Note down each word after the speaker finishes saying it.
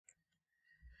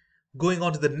Going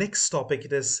on to the next topic,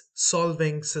 it is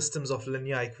solving systems of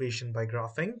linear equation by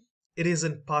graphing. It is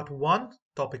in part 1,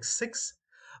 topic 6.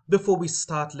 Before we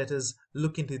start, let us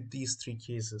look into these three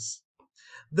cases.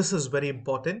 This is very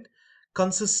important: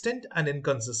 consistent and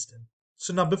inconsistent.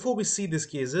 So now before we see these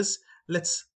cases,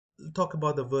 let's talk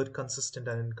about the word consistent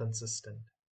and inconsistent.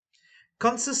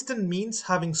 Consistent means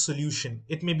having solution.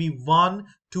 It may be 1,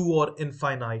 2, or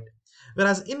infinite.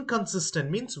 Whereas inconsistent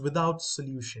means without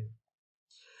solution.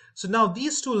 So now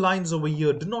these two lines over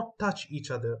here do not touch each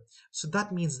other. So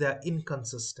that means they are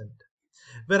inconsistent.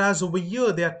 Whereas over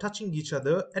here they are touching each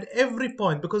other at every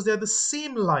point because they are the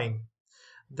same line.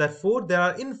 Therefore, there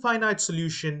are infinite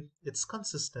solution. It's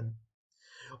consistent.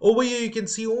 Over here you can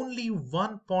see only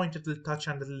one point it will touch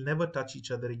and it will never touch each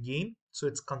other again. So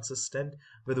it's consistent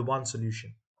with one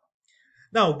solution.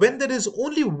 Now, when there is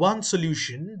only one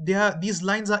solution, these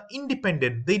lines are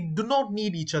independent. They do not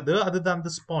need each other other than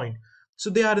this point. So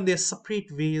they are in their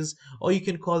separate ways, or you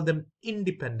can call them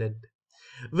independent.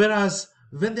 Whereas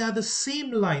when they are the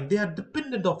same line, they are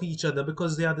dependent of each other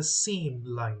because they are the same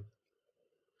line.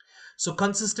 So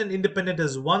consistent independent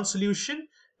is one solution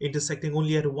intersecting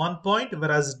only at one point,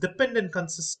 whereas dependent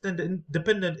consistent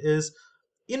independent is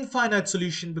infinite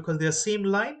solution because they are same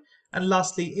line. And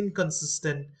lastly,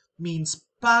 inconsistent means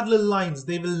parallel lines.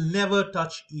 They will never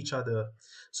touch each other.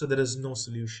 So there is no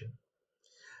solution.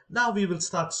 Now we will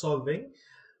start solving.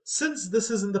 Since this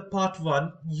is in the part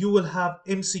 1, you will have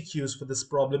MCQs for this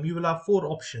problem. You will have 4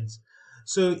 options.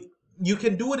 So you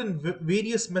can do it in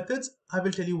various methods. I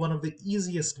will tell you one of the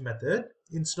easiest method.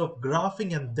 Instead of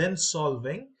graphing and then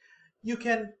solving, you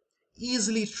can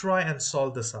easily try and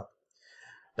solve this up.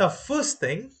 Now, first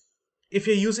thing, if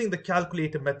you're using the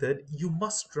calculator method, you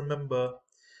must remember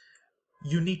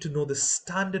you need to know the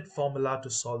standard formula to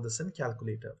solve this in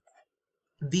calculator.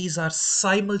 These are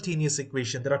simultaneous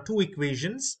equations. There are 2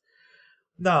 equations.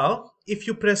 Now, if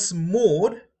you press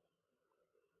mode,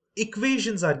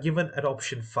 equations are given at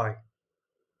option 5.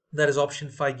 That is option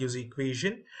 5 gives the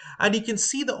equation. And you can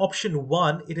see the option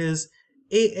 1, it is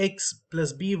ax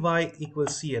plus by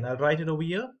equals c. And I'll write it over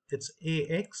here. It's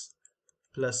ax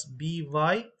plus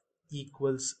by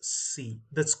equals c.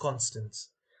 That's constants.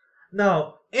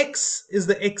 Now, x is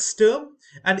the x term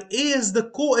and a is the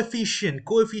coefficient.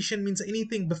 Coefficient means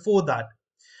anything before that.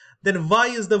 Then y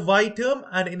is the y term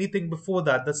and anything before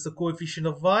that. That's the coefficient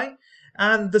of y.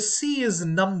 And the c is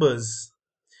numbers.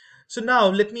 So now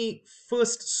let me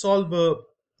first solve a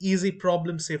easy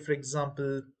problem, say for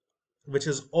example, which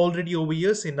is already over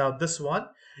here. Say now this one.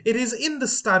 It is in the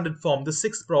standard form, the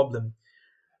 6th problem.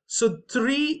 So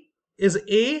 3 is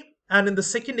a, and in the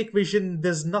second equation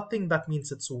there's nothing, that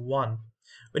means it's 1.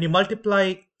 When you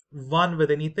multiply 1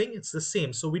 with anything, it's the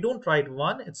same. So we don't write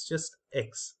 1, it's just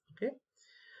x. Okay.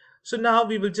 So now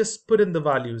we will just put in the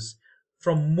values.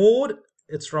 From mode,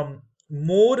 it's from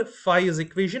mode 5 is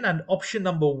equation and option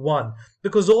number 1.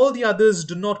 Because all the others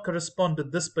do not correspond to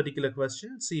this particular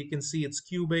question. So you can see it's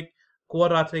cubic,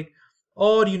 quadratic,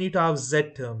 or you need to have z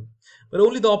term. But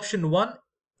only the option 1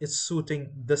 is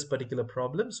suiting this particular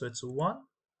problem. So it's 1.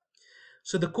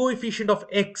 So the coefficient of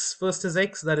x, first is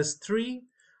x, that is 3.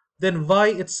 Then y,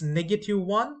 it's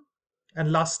 -1.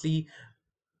 And lastly,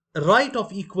 right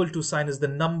of equal to sign is the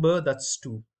number, that's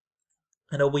 2.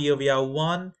 And over here we have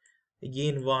 1,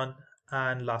 again 1,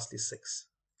 and lastly 6.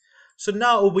 So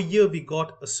now over here we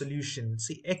got a solution.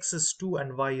 See, x is 2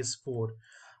 and y is 4.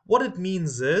 What it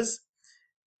means is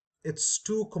it's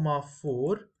 2,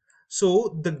 4.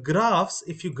 So the graphs,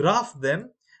 if you graph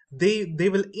them, they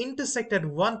will intersect at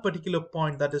one particular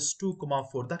point, that is 2,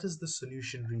 4. That is the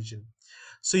solution region.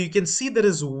 So you can see there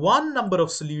is one number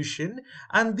of solution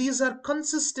and these are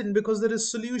consistent because there is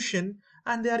solution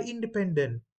and they are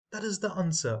independent. That is the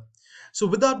answer. So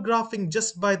without graphing,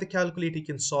 just by the calculator you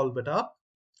can solve it up.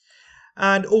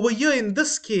 And over here in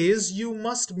this case, you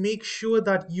must make sure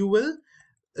that you will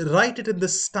write it in the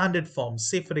standard form.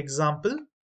 Say for example,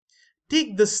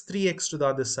 take this 3x to the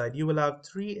other side. You will have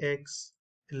 3x,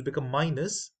 it will become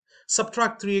minus.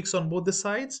 Subtract 3x on both the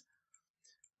sides.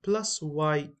 Plus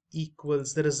y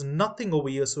equals, there is nothing over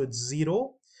here, so it's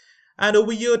 0. And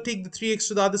over here, take the 3x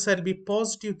to the other side, it will be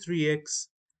positive 3x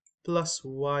plus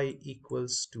y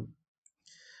equals 2.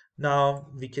 Now,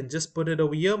 we can just put it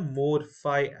over here, mode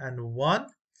 5 and 1.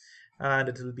 And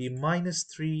it will be minus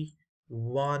 3,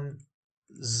 1,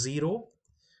 0,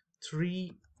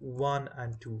 3, 1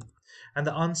 and 2. And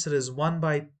the answer is 1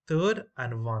 by third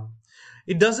and 1.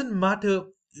 It doesn't matter,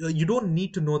 you don't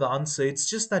need to know the answer, it's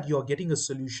just that you're getting a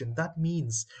solution. That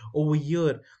means over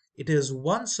here it is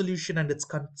one solution and it's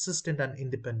consistent and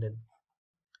independent.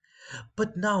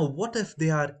 But now, what if they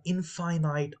are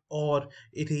infinite or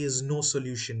it is no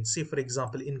solution? Say, for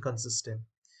example, inconsistent.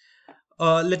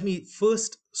 Let me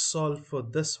first solve for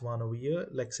this one over here,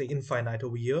 like say infinite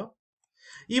over here.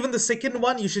 Even the second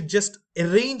one, you should just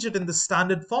arrange it in the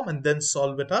standard form and then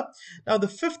solve it up. Now the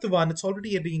fifth one, it's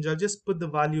already arranged. I'll just put the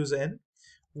values in.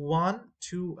 1,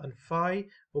 2, and 5.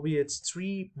 Over here, it's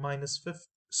 3 minus 5.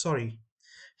 Sorry.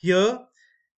 Here,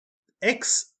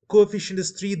 x coefficient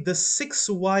is 3. The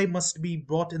 6y must be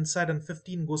brought inside and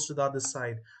 15 goes to the other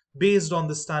side based on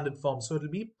the standard form. So it'll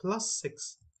be plus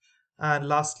 6. And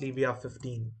lastly, we have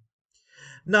 15.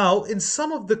 Now, in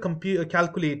some of the computer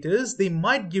calculators, they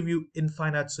might give you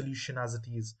infinite solution as it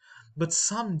is, but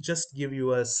some just give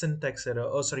you a syntax error,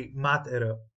 or sorry, math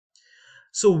error.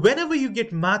 So whenever you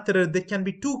get math error, there can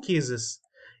be two cases.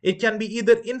 It can be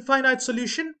either infinite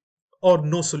solution or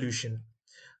no solution.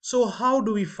 So how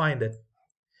do we find it?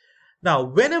 Now,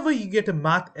 whenever you get a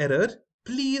math error,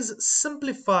 please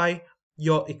simplify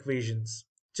your equations.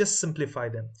 Just simplify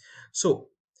them. So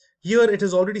here it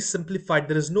is already simplified.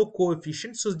 There is no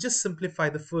coefficient. So just simplify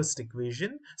the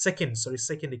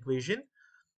second equation.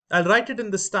 I'll write it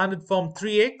in the standard form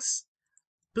 3x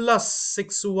plus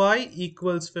 6y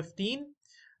equals 15.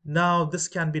 Now this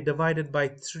can be divided by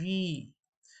 3.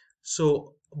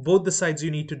 So both the sides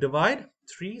you need to divide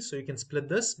 3. So you can split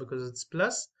this because it's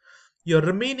plus. You're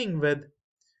remaining with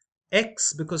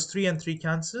x, because 3 and 3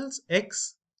 cancels,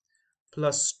 x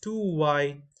plus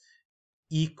 2y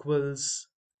equals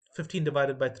 15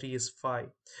 divided by 3 is 5.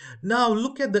 Now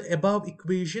look at the above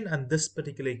equation and this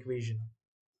particular equation.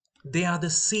 They are the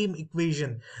same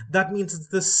equation. That means it's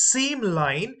the same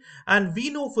line, and we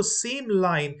know for same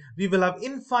line we will have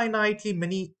infinitely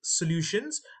many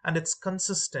solutions, and it's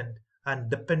consistent and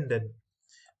dependent.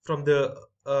 From the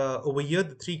over here,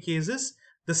 the three cases,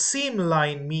 the same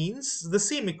line means the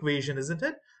same equation, isn't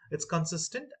it? It's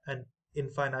consistent and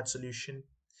infinite solution.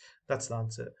 That's the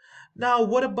answer. Now,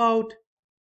 what about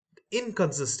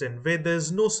inconsistent, where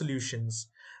there's no solutions?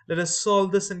 Let us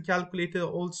solve this in calculator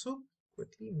also.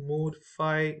 Quickly, mode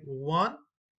phi 1.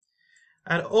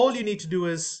 And all you need to do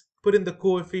is put in the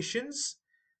coefficients,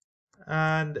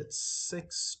 and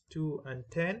 6, 2, and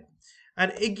 10.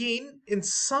 And again, in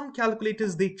some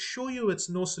calculators, they show you it's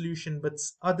no solution, but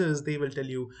others, they will tell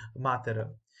you math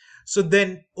error. So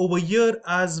then over here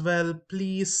as well,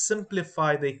 please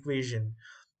simplify the equation.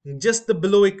 Just the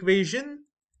below equation,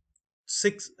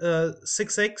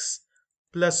 6x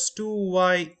plus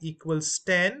 2y equals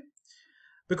 10.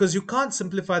 Because you can't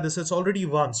simplify this, it's already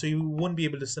 1, so you won't be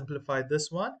able to simplify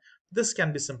this one. This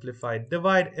can be simplified.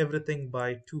 Divide everything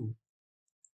by 2.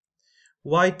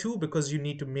 Why 2? Because you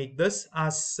need to make this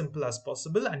as simple as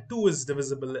possible, and 2 is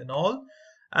divisible in all.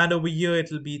 And over here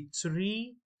it will be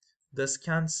 3. This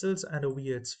cancels, and over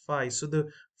here it's 5. So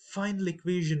the final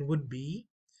equation would be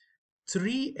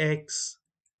 3x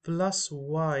plus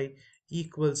y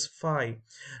equals 5.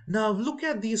 Now look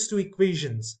at these two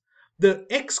equations. The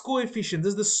x coefficient,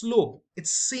 this is the slope,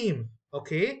 it's same,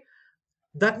 okay?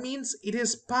 That means it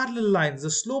is parallel lines,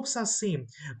 the slopes are same,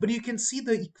 but you can see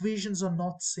the equations are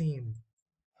not same.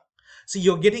 So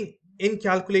you're getting, in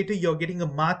calculator, you're getting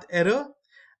a math error,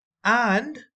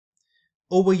 and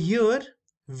over here,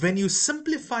 when you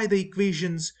simplify the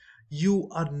equations, you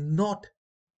are not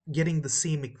getting the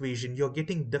same equation. You're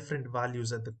getting different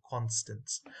values at the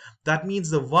constants. That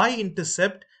means the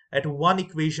y-intercept at one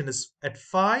equation is at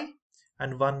 5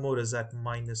 and one more is at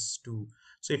 -2.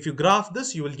 So if you graph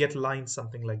this, you will get lines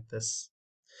something like this.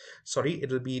 Sorry,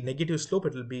 it will be negative slope.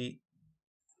 It will be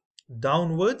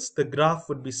downwards. The graph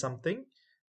would be something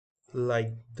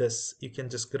like this. You can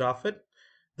just graph it.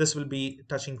 This will be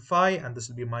touching 5 and this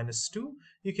will be -2.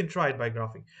 You can try it by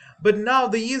graphing. But now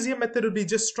the easier method would be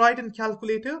just try it in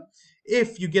calculator.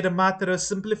 If you get a math error,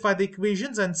 simplify the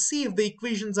equations and see if the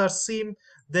equations are same,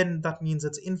 then that means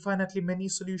it's infinitely many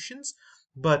solutions.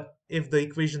 But if the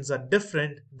equations are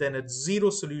different, then it's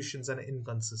 0 solutions and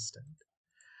inconsistent.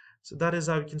 So that is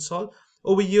how you can solve.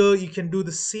 Over here, you can do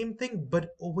the same thing,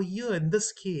 but over here, in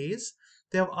this case,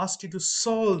 they have asked you to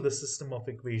solve the system of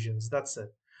equations. That's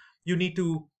it. You need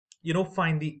to,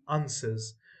 find the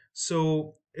answers.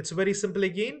 So it's very simple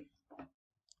again.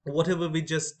 Whatever we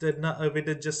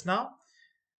did just now,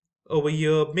 over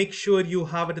here, make sure you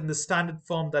have it in the standard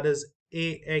form, that is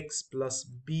ax plus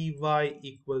by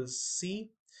equals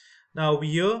c. Now over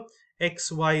here,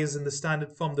 xy is in the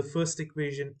standard form. The first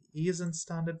equation is in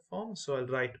standard form. So I'll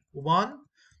write 1,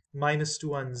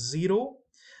 -2, and 0.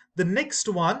 The next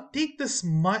one, take this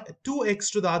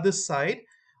 2x to the other side,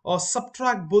 or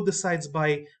subtract both the sides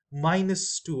by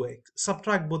 -2x.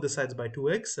 Subtract both the sides by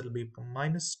 2x. It'll be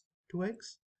minus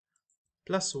 2x.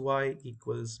 plus y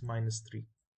equals minus 3.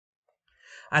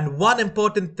 And one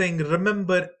important thing,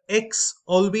 remember x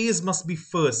always must be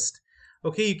first.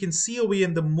 Okay, you can see over here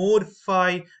in the mode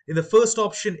phi, in the first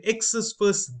option, x is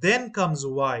first, then comes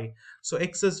y. So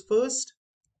x is first,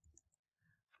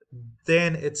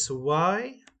 then it's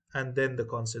y, and then the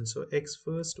constant. So x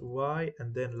first, y,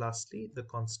 and then lastly the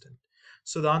constant.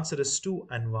 So the answer is 2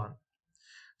 and 1.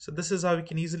 So this is how we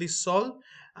can easily solve.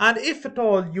 And if at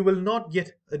all you will not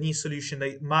get any solution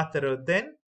like math error,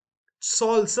 then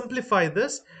simplify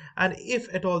this, and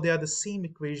if at all they are the same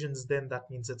equations, then that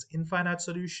means it's infinite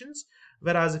solutions,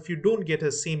 whereas if you don't get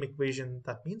a same equation,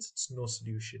 that means it's no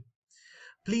solution.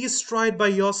 Please try it by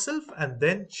yourself and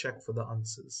then check for the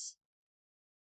answers.